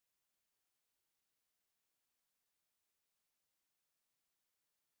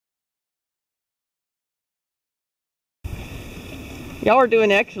Y'all are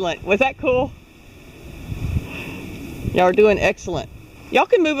doing excellent. Was that cool? Y'all are doing excellent. Y'all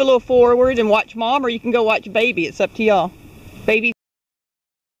can move a little forward and watch Mom, or you can go watch Baby. It's up to y'all. Baby.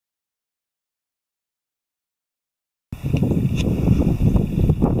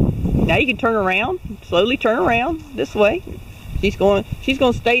 Now you can turn around. Slowly turn around this way. She's going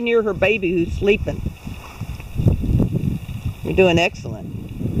to stay near her baby who's sleeping. You're doing excellent.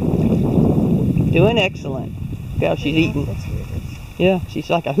 Doing excellent. Look how she's eating. Yeah, she's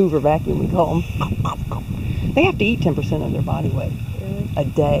like a Hoover vacuum, we call them. They have to eat 10% of their body weight a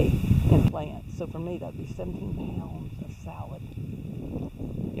day in plants. So for me, that'd be 17 pounds of salad.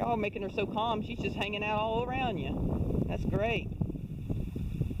 Y'all are making her so calm, she's just hanging out all around you. That's great.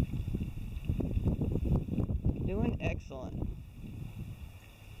 Doing excellent.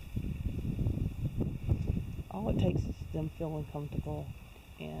 All it takes is them feeling comfortable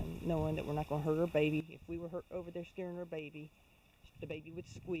and knowing that we're not going to hurt her baby. If we were over there scaring her baby, the baby would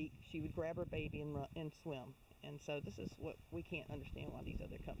squeak, she would grab her baby and run and swim. And so this is what we can't understand, why these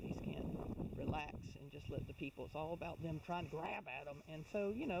other companies can't relax and just let the people. It's all about them trying to grab at them. And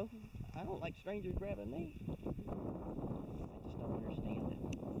so, you know, I don't like strangers grabbing me. I just don't understand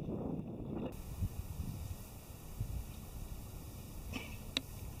it.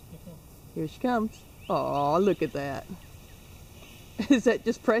 Here she comes. Oh, look at that. Is that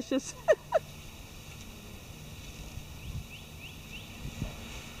just precious?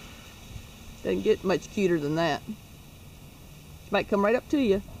 Doesn't get much cuter than that. She might come right up to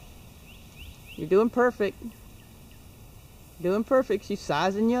you. You're doing perfect. Doing perfect. She's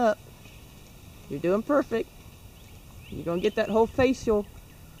sizing you up. You're doing perfect. You're going to get that whole facial.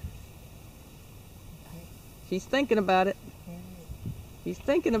 She's thinking about it. She's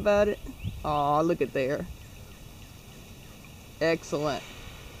thinking about it. Oh, look at there. Excellent.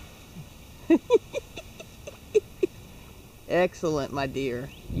 Excellent, my dear.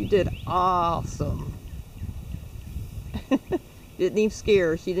 You did awesome. Didn't even scare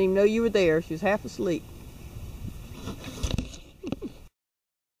her. She didn't even know you were there. She was half asleep.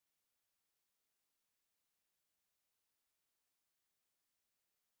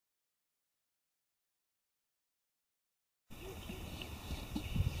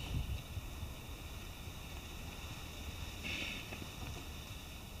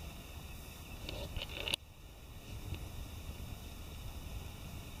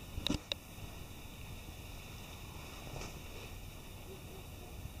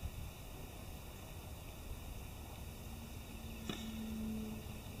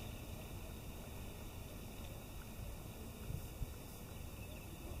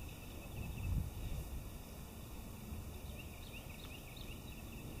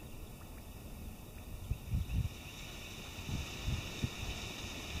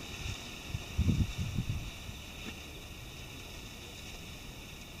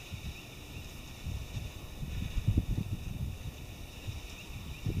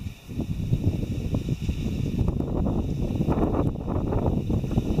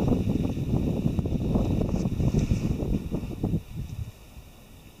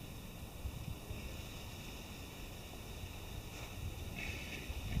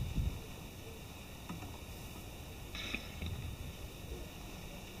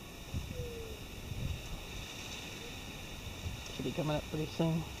 Should be coming up pretty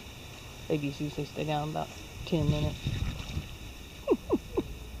soon. Babies usually stay down about 10 minutes.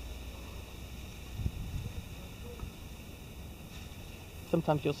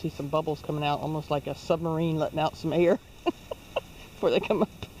 Sometimes you'll see some bubbles coming out, almost like a submarine letting out some air before they come up.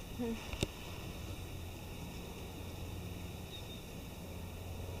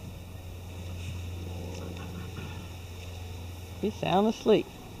 He's sound asleep.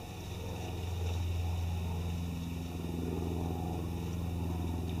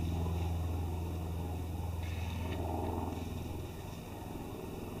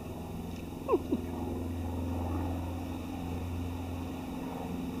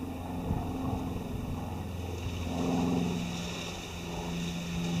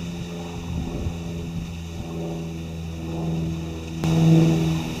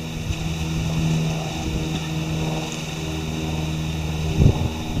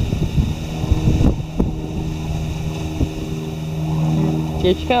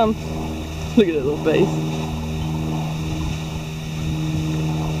 Here she comes. Look at that little face.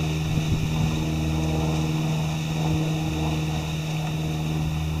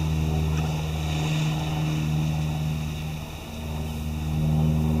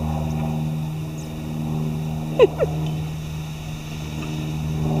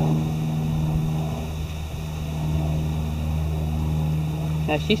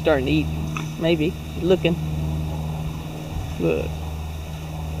 Now she's starting to eat. Maybe. She's looking. Look.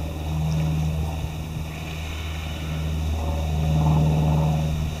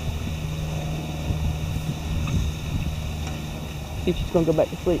 See if she's going to go back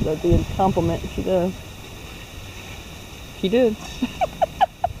to sleep. That'd be a compliment if she does. She did.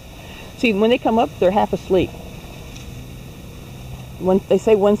 See, when they come up, they're half asleep. They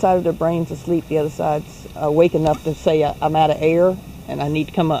say one side of their brain's asleep, the other side's awake enough to say, I'm out of air and I need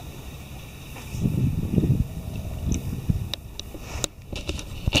to come up.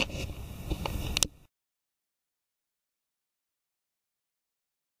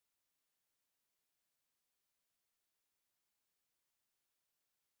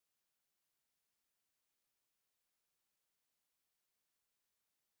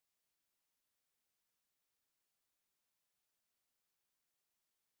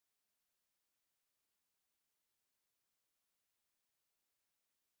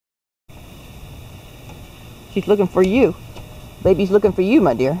 She's looking for you. Baby's looking for you,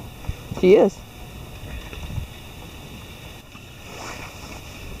 my dear. She is.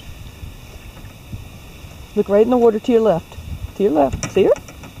 Look right in the water to your left. To your left. See her?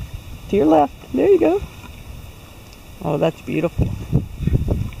 To your left. There you go. Oh, that's beautiful.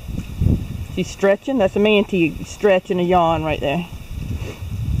 She's stretching. That's a manatee stretching a yawn right there.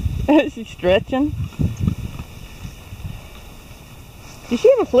 She's stretching. Does she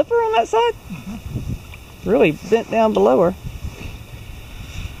have a flipper on that side? Really bent down below her.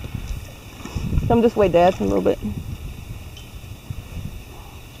 Come this way, Dad, a little bit.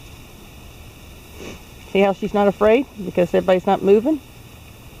 See how she's not afraid? Because everybody's not moving?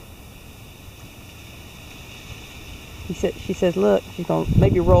 She says, look, she's going to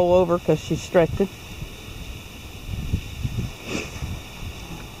maybe roll over because she's stretching.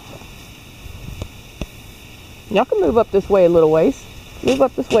 Y'all can move up this way a little ways. Move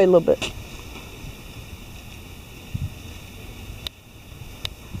up this way a little bit.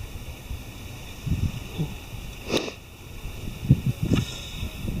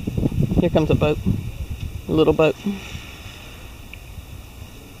 Here comes a boat. A little boat.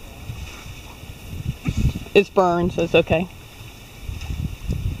 It's burned, so it's okay.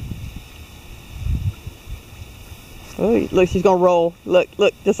 Oh, look, she's gonna roll. Look,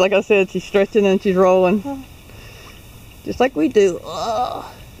 look, just like I said, she's stretching and she's rolling. Just like we do.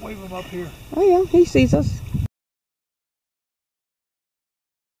 Oh. Wave him up here. Oh yeah, he sees us.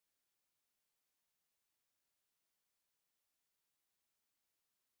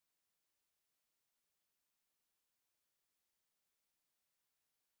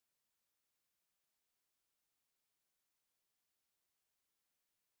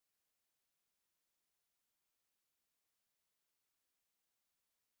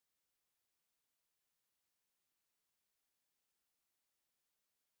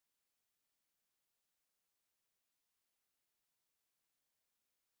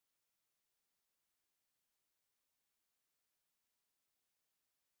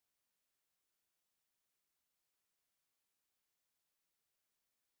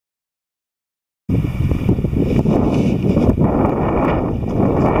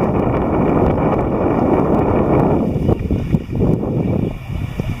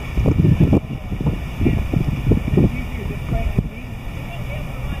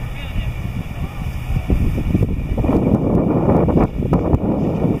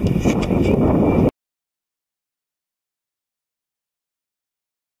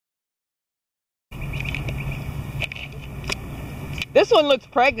 This one looks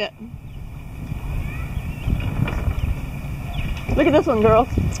pregnant. Look at this one, girls.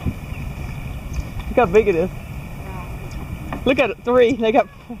 Look how big it is. Look at it, 3. They got.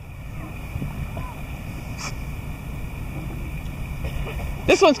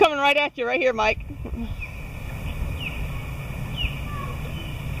 This one's coming right at you, right here, Mike.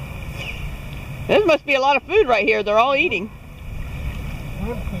 There must be a lot of food right here. They're all eating.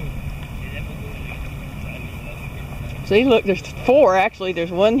 See, look, there's 4 actually.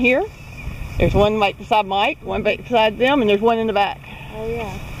 There's one here. There's one right beside Mike, one right beside them, and there's one in the back. Oh,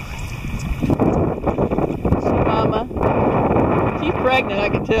 yeah. Mama. She's pregnant, I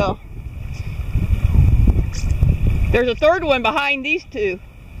can tell. There's a 3rd one behind these 2.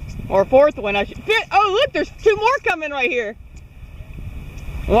 Or a 4th one. Oh, look, there's 2 more coming right here.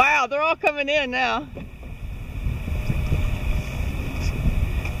 Wow, they're all coming in now.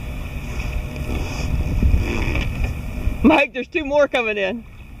 Mike, there's 2 more coming in.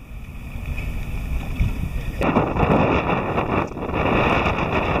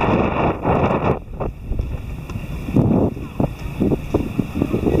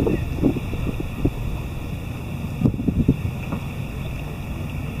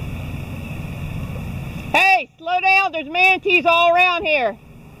 Hey, slow down. There's manatees all around here.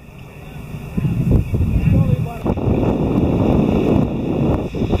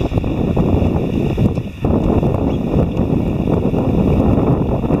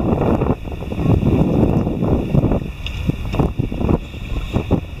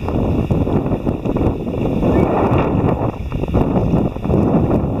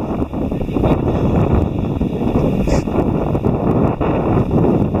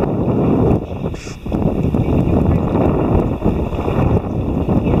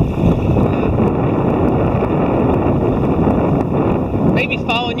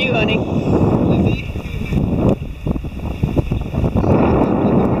 following you, honey.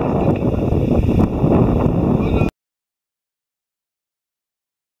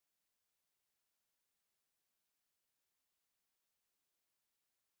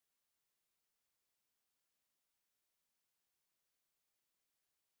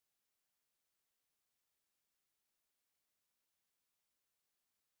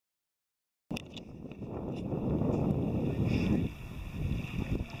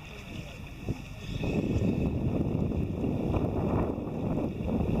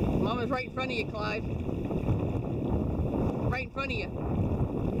 Mama's right in front of you, Clive. Right in front of you.